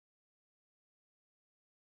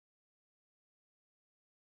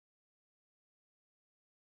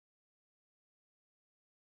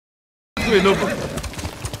Uenobu.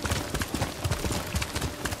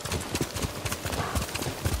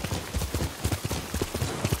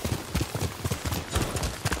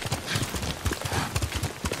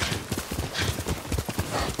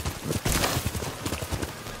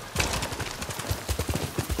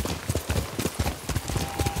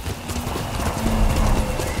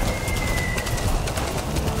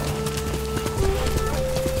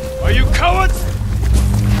 Are you cowards?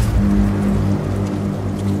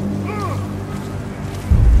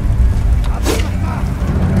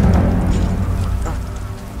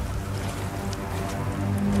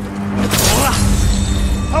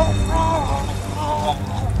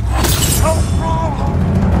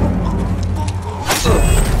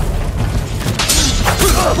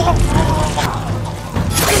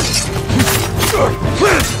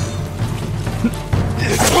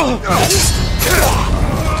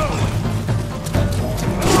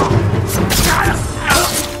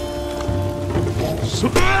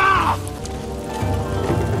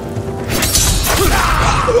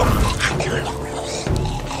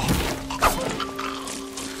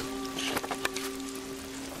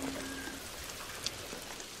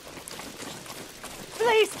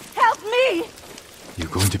 Please, help me! You're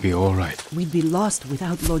going to be all right. We'd be lost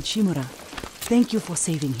without Lord Shimura. Thank you for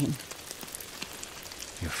saving him.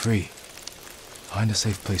 You're free. Find a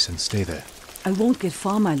safe place and stay there. I won't get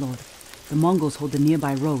far, my lord. The Mongols hold the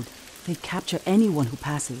nearby road. They capture anyone who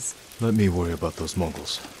passes. Let me worry about those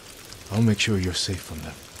Mongols. I'll make sure you're safe from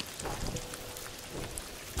them.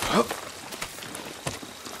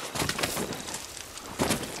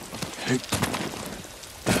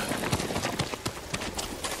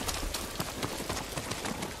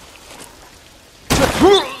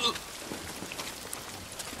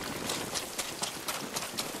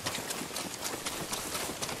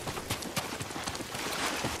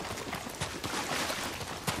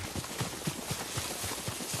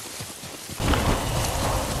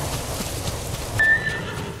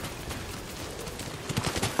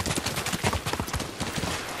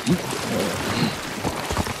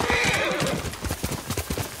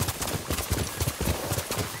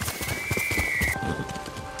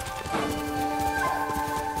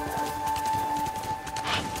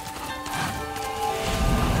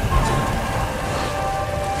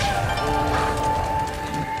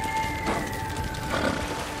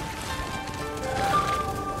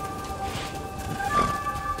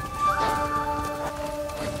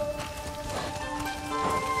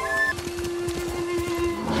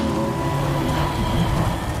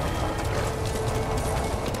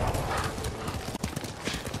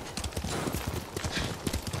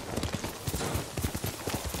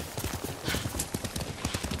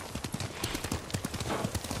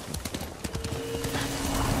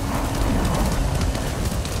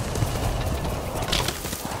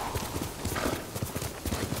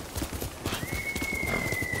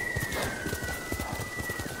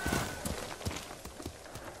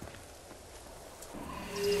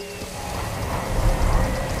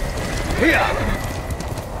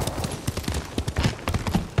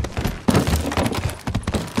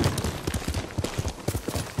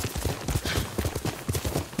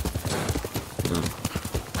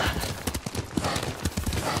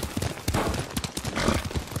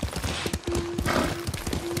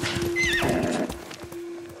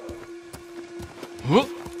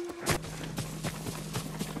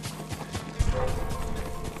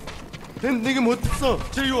 Тэнд нэг юм хөдөлсөн.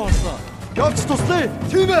 Чи юу болсон? Явж туслая.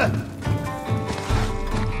 Тийм ээ.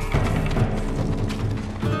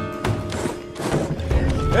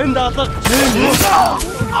 Энд алга.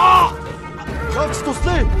 Явж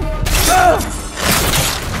туслая.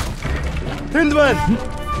 Тэнд байна.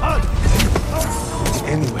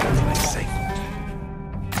 Anywhere that's safe.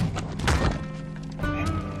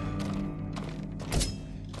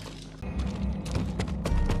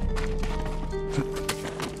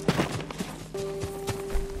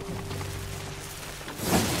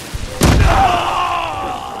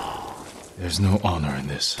 There's no honor in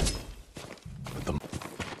this. But the...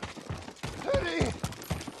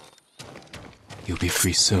 You'll be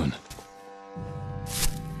free soon.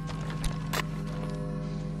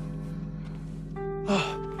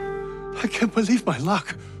 I can't believe my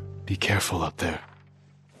luck. Be careful up there.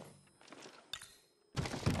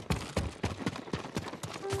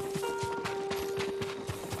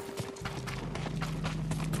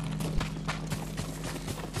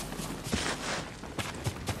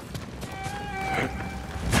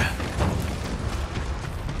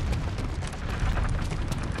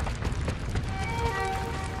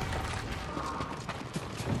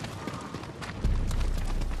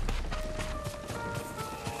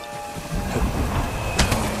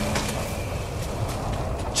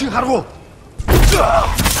 칭하라고!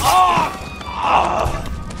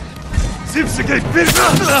 씹스게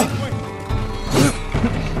빌다!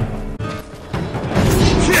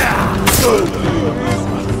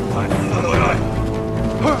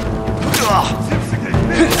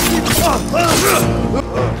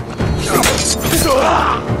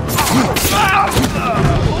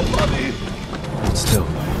 Still.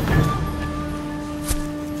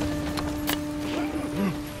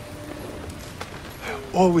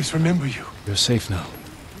 I'll always remember you. You're safe now.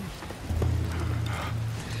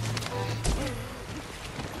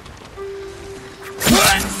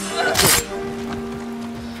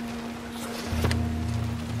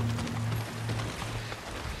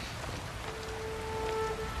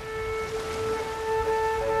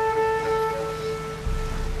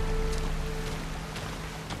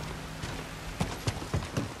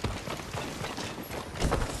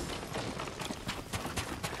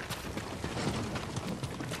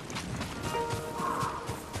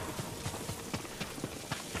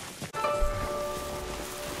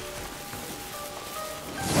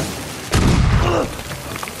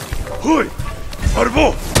 Hui!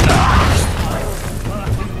 Arbo!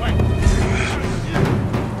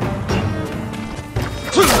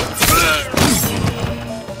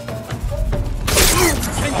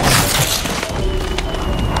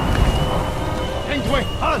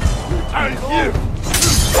 Han! I'm here!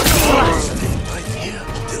 Right here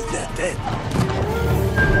until they're dead.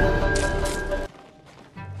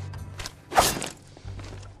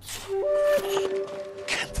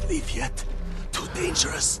 Can't leave yet. Too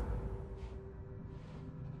dangerous.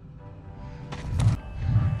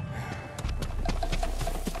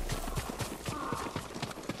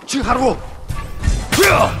 칭하라고!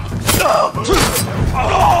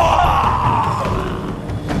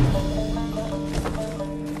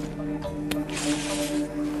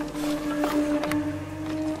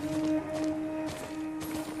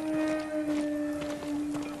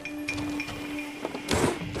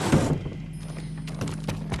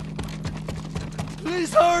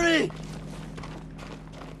 Please hurry!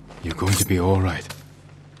 You're going to be all right.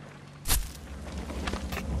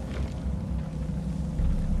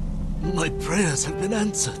 My prayers have been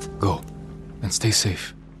answered. Go, and stay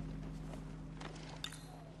safe.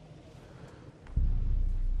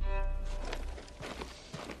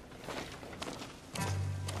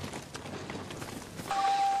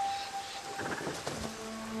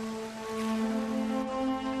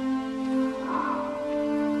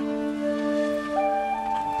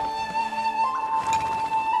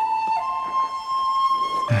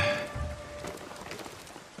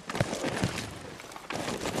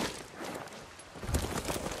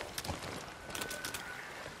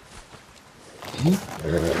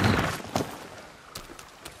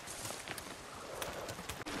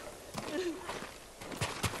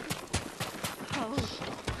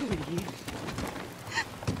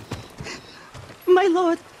 My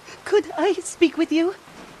lord, could I speak with you?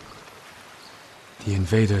 The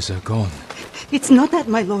invaders are gone. It's not that,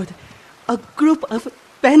 my lord. A group of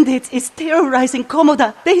bandits is terrorizing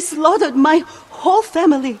Komoda. They slaughtered my whole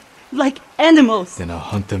family like animals. Then I'll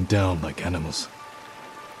hunt them down like animals.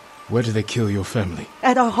 Where did they kill your family?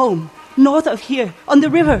 At our home, north of here, on the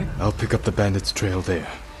river. I'll pick up the bandits' trail there.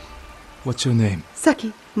 What's your name?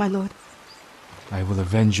 Saki, my lord. I will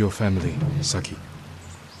avenge your family, Saki.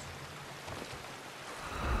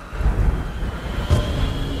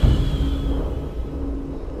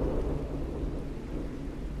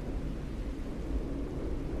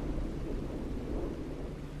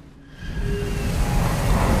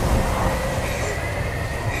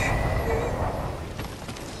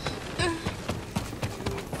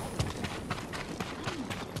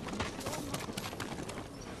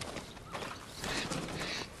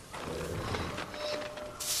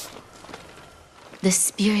 The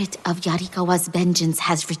spirit of Yarikawa's vengeance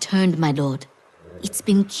has returned, my lord. It's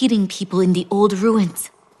been killing people in the old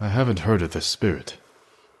ruins. I haven't heard of this spirit.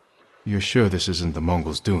 You're sure this isn't the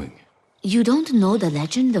Mongols' doing? You don't know the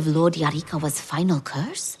legend of Lord Yarikawa's final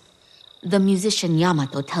curse? The musician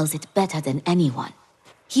Yamato tells it better than anyone.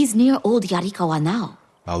 He's near old Yarikawa now.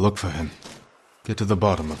 I'll look for him. Get to the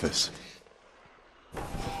bottom of this.